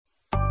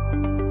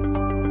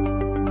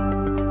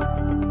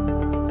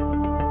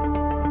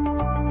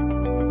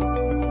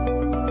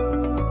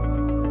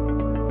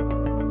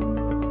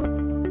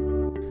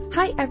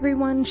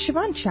everyone,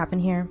 Shiavon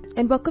Chatman here,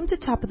 and welcome to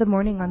Top of the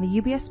Morning on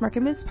the UBS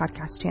Market Moves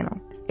podcast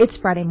channel. It's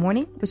Friday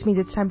morning, which means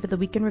it's time for the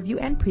weekend review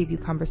and preview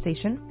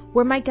conversation,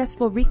 where my guests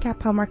will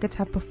recap how markets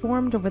have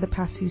performed over the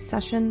past few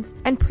sessions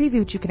and preview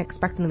what you can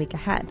expect in the week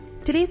ahead.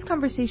 Today's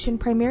conversation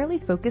primarily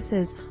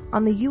focuses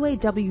on the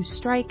UAW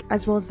strike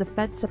as well as the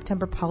Fed's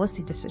September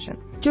policy decision.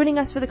 Joining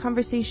us for the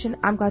conversation,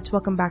 I'm glad to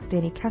welcome back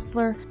Danny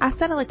Kessler,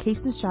 Asset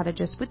Allocation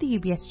Strategist with the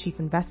UBS Chief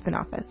Investment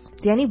Office.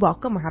 Danny,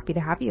 welcome. We're happy to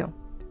have you.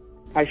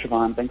 Hi,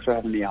 Shiavon. Thanks for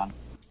having me on.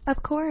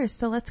 Of course.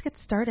 So let's get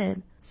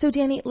started. So,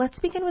 Danny, let's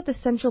begin with the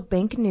central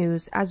bank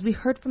news as we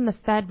heard from the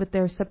Fed with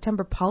their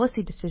September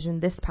policy decision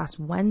this past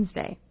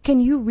Wednesday. Can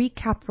you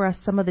recap for us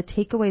some of the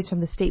takeaways from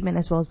the statement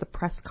as well as the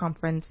press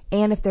conference,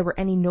 and if there were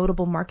any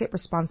notable market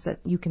response that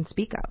you can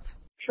speak of?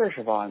 Sure,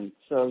 Shiavon.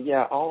 So,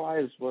 all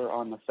eyes were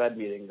on the Fed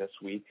meeting this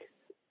week.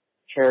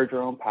 Chair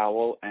Jerome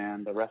Powell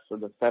and the rest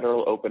of the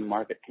Federal Open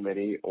Market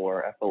Committee,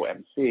 or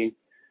FOMC,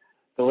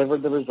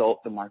 delivered the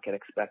result the market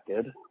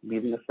expected,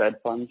 leaving the Fed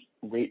funds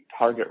rate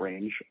target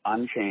range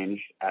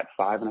unchanged at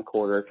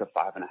 5.25% to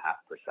 5.5%.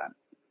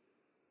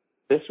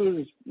 This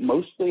was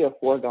mostly a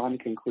foregone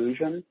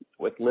conclusion,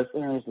 with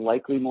listeners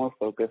likely more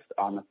focused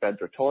on the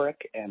Fed's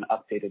rhetoric and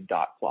updated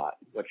dot plot,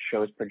 which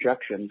shows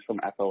projections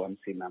from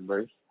FOMC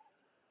members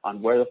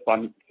on where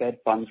the Fed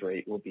funds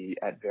rate will be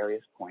at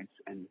various points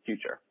in the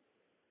future.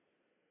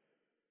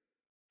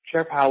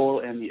 Chair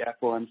Powell in the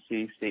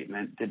FOMC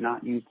statement did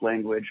not use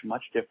language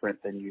much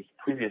different than used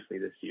previously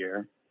this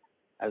year,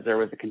 as there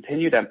was a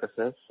continued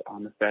emphasis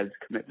on the Fed's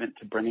commitment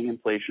to bringing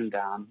inflation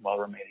down while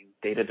remaining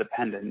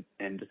data-dependent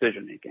in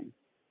decision-making.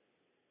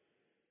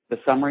 The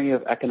Summary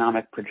of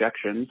Economic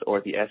Projections,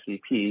 or the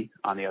SEP,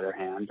 on the other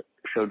hand,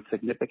 showed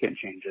significant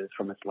changes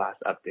from its last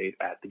update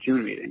at the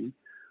June meeting,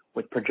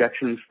 with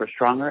projections for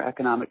stronger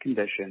economic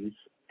conditions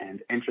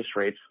and interest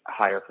rates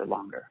higher for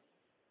longer.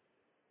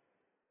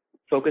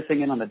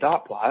 Focusing in on the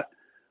dot plot,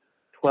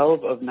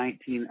 12 of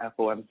 19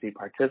 FOMC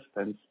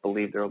participants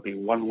believe there will be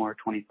one more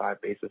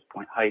 25 basis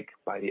point hike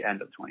by the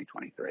end of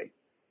 2023.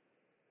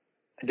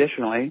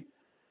 Additionally,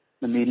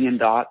 the median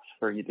dots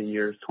for the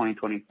years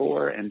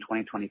 2024 and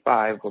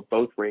 2025 were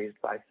both raised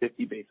by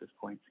 50 basis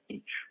points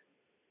each.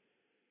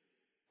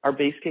 Our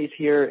base case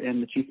here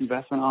in the Chief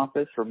Investment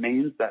Office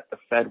remains that the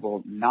Fed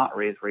will not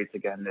raise rates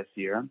again this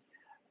year,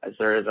 as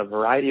there is a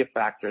variety of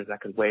factors that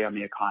could weigh on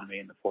the economy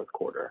in the fourth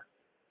quarter,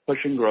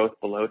 pushing growth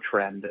below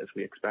trend as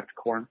we expect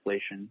core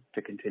inflation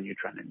to continue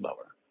trending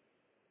lower.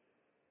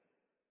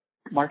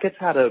 Markets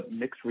had a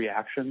mixed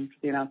reaction to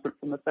the announcement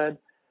from the Fed.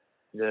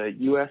 The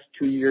U.S.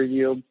 two-year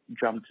yield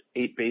jumped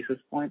 8 basis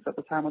points at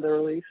the time of the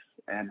release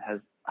and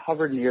has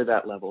hovered near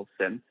that level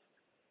since.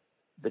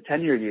 The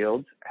 10-year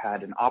yield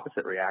had an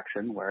opposite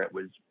reaction where it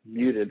was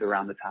muted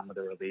around the time of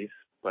the release,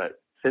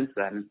 but since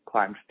then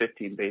climbed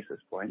 15 basis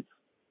points.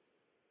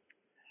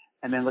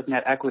 And then looking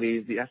at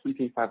equities, the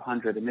S&P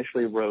 500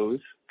 initially rose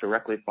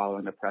directly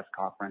following the press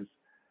conference,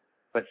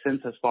 but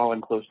since has fallen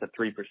close to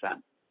 3%.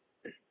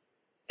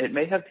 It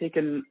may have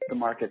taken the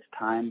markets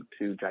time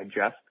to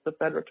digest the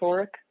Fed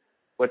rhetoric,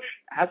 which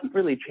hasn't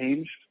really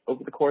changed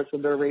over the course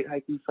of their rate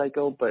hiking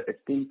cycle, but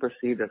it's being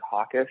perceived as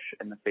hawkish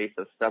in the face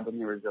of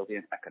stubbornly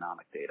resilient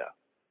economic data.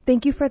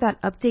 Thank you for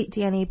that update,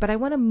 Danny, but I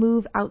want to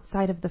move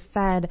outside of the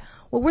Fed.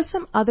 What were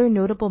some other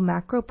notable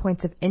macro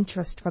points of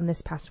interest from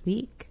this past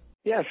week?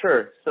 Yeah,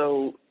 sure.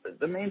 So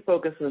the main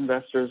focus of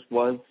investors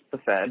was the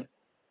Fed,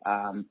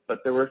 but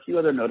there were a few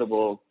other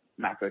notable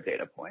macro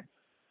data points.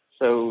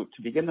 So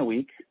to begin the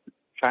week,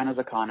 China's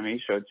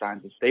economy showed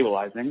signs of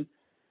stabilizing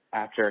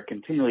after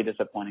continually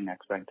disappointing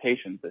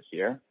expectations this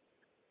year.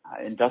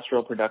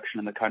 Industrial production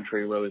in the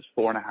country rose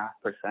 4.5%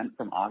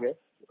 from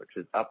August, which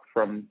is up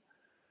from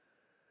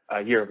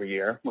year over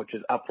year, which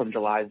is up from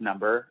July's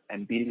number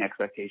and beating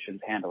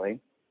expectations handily.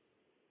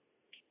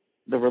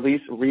 The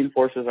release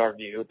reinforces our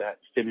view that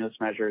stimulus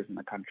measures in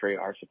the country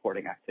are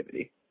supporting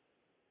activity.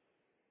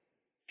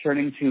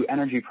 Turning to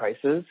energy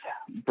prices,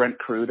 Brent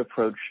crude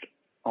approached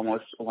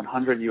almost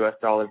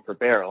 $100 per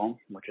barrel,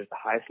 which is the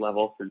highest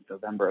level since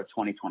November of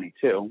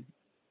 2022,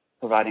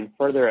 providing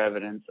further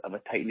evidence of a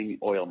tightening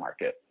oil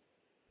market.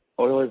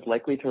 Oil is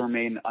likely to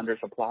remain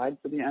undersupplied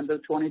for the end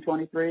of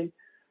 2023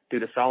 due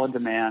to solid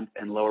demand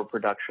and lower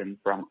production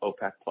from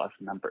OPEC Plus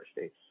member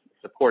states,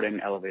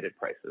 supporting elevated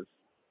prices.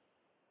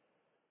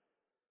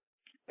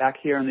 Back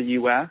here in the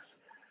U.S.,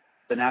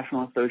 the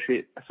National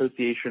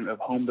Association of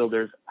Home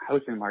Builders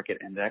Housing Market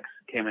Index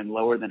came in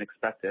lower than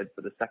expected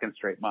for the second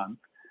straight month,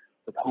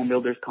 with home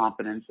builders'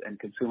 confidence and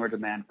consumer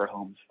demand for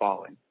homes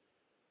falling.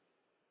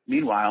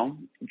 Meanwhile,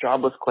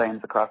 jobless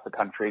claims across the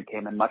country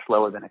came in much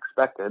lower than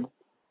expected,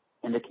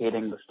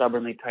 indicating the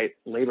stubbornly tight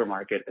labor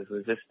market is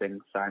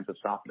resisting signs of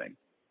softening.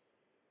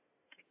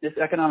 This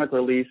economic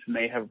release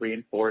may have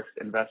reinforced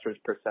investors'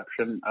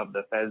 perception of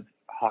the Fed's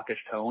hawkish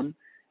tone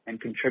and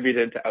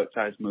contributed to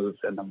outsized moves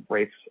in the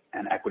rates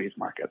and equities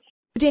markets.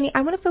 Danny,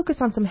 I want to focus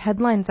on some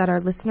headlines that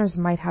our listeners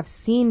might have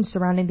seen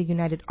surrounding the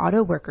United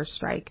Auto Workers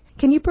strike.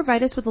 Can you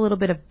provide us with a little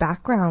bit of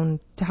background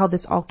to how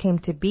this all came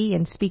to be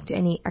and speak to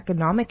any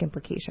economic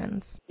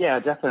implications? Yeah,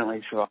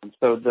 definitely, Shiavon.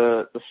 So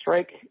the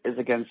strike is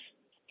against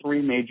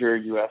three major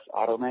U.S.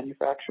 auto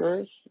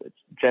manufacturers. It's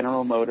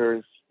General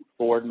Motors,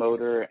 Ford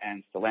Motor,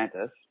 and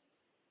Stellantis.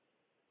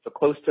 So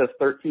close to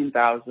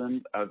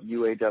 13,000 of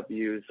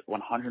UAW's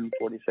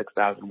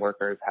 146,000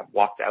 workers have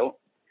walked out,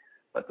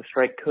 but the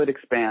strike could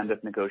expand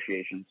if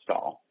negotiations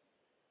stall.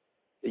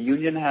 The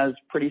union has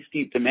pretty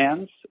steep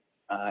demands,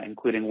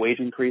 including wage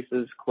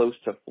increases close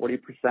to 40%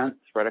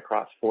 spread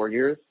across 4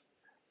 years,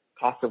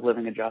 cost of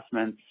living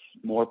adjustments,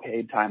 more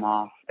paid time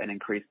off, and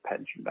increased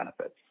pension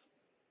benefits.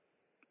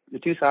 The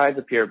two sides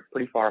appear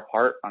pretty far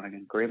apart on an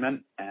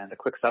agreement, and a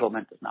quick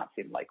settlement does not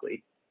seem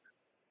likely.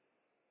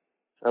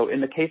 So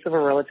in the case of a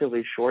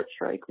relatively short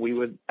strike, we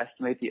would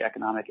estimate the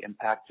economic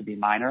impact to be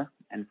minor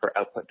and for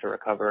output to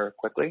recover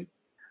quickly,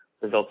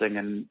 resulting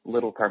in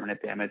little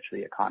permanent damage to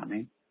the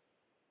economy.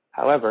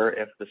 However,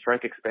 if the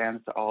strike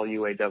expands to all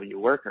UAW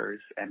workers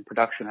and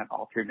production at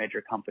all three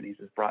major companies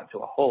is brought to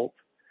a halt,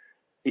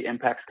 the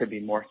impacts could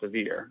be more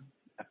severe,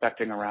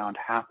 affecting around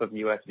half of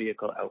U.S.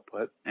 vehicle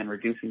output and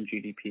reducing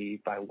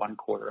GDP by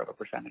 0.25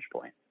 percentage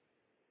point.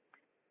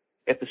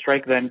 If the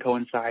strike then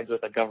coincides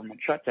with a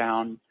government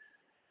shutdown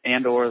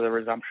and or the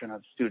resumption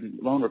of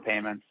student loan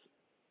repayments,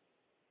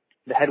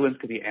 the headwinds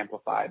could be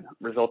amplified,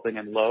 resulting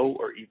in low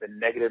or even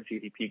negative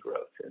GDP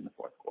growth in the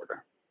fourth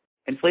quarter.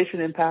 Inflation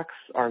impacts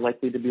are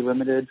likely to be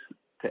limited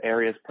to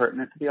areas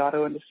pertinent to the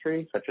auto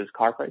industry, such as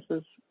car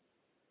prices.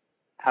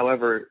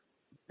 However,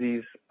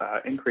 these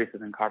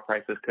increases in car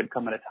prices could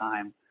come at a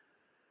time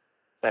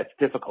that's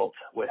difficult,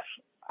 with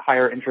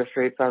higher interest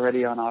rates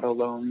already on auto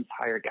loans,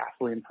 higher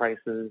gasoline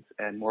prices,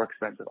 and more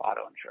expensive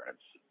auto insurance.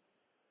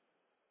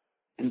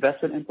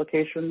 Investment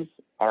implications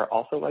are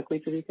also likely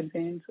to be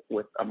contained,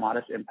 with a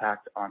modest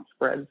impact on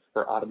spreads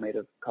for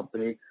automotive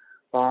company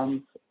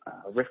bonds,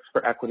 risks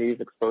for equities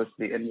exposed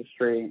to the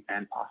industry,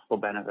 and possible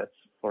benefits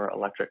for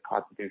electric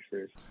car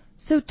producers.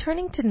 So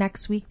turning to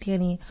next week,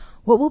 Danny,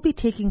 what will be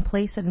taking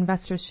place that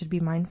investors should be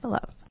mindful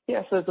of?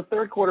 Yeah, so as the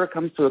third quarter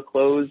comes to a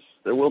close,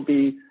 there will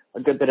be a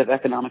good bit of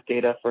economic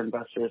data for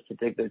investors to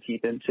dig their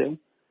teeth into.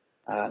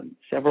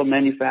 Several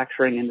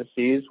manufacturing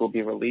indices will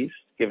be released,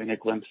 giving a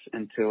glimpse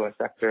into a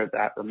sector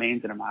that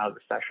remains in a mild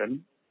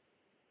recession.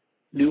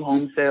 New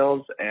home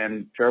sales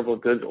and durable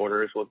goods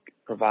orders will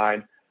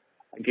provide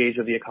a gauge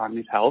of the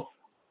economy's health.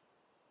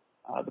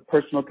 The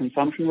personal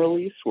consumption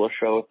release will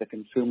show if the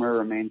consumer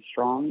remains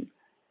strong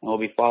and will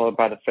be followed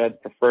by the Fed's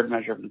preferred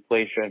measure of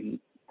inflation,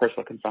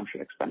 personal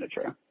consumption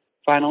expenditure.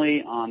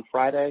 Finally, on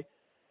Friday,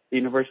 the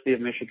University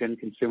of Michigan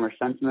consumer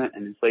sentiment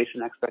and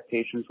inflation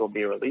expectations will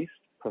be released,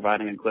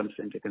 providing a glimpse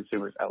into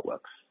consumers'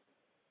 outlooks.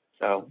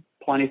 So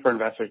plenty for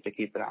investors to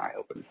keep an eye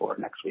open for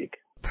next week.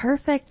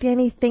 Perfect,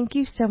 Danny. Thank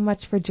you so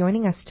much for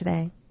joining us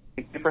today.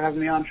 Thank you for having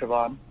me on,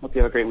 Shiavon. Hope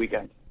you have a great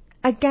weekend.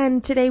 Again,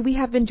 today we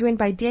have been joined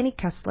by Danny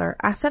Kessler,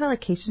 Asset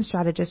Allocation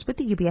Strategist with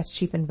the UBS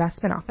Chief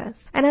Investment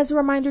Office. And as a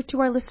reminder to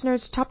our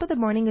listeners, Top of the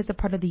Morning is a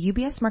part of the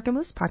UBS Market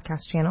Moves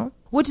podcast channel,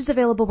 which is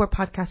available where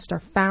podcasts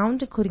are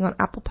found, including on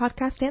Apple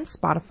Podcasts and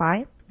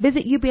Spotify.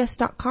 Visit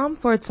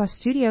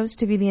ubs.com/studios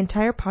to view the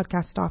entire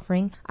podcast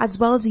offering, as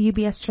well as a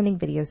UBS trending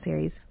video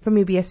series. From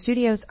UBS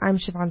Studios, I'm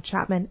Shiavon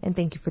Chatman, and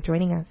thank you for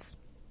joining us.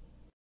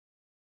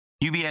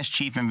 UBS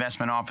Chief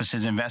Investment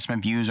Office's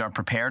investment views are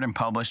prepared and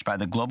published by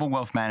the global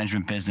wealth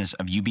management business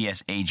of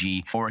UBS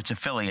AG or its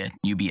affiliate,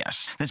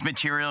 UBS. This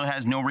material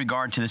has no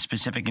regard to the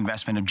specific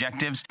investment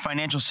objectives,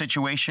 financial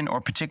situation,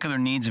 or particular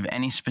needs of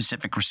any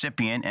specific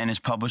recipient and is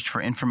published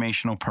for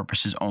informational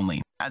purposes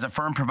only. As a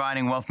firm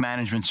providing wealth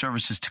management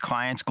services to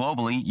clients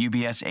globally,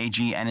 UBS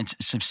AG and its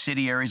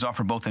subsidiaries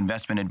offer both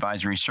investment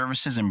advisory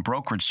services and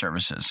brokerage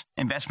services.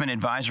 Investment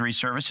advisory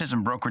services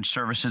and brokerage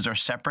services are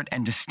separate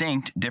and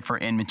distinct, differ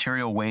in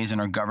material ways, and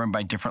are governed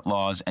by different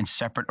laws and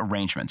separate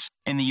arrangements.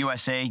 In the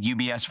USA,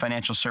 UBS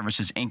Financial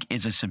Services, Inc.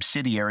 is a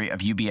subsidiary of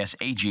UBS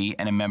AG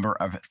and a member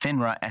of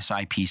FINRA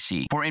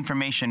SIPC. For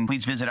information,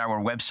 please visit our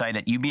website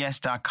at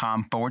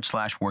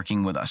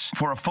ubs.com/working with us.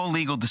 For a full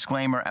legal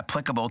disclaimer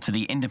applicable to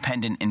the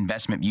independent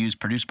investment views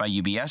produced by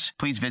UBS,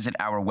 please visit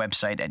our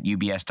website at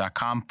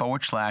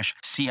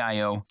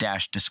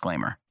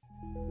ubs.com/CIO-disclaimer.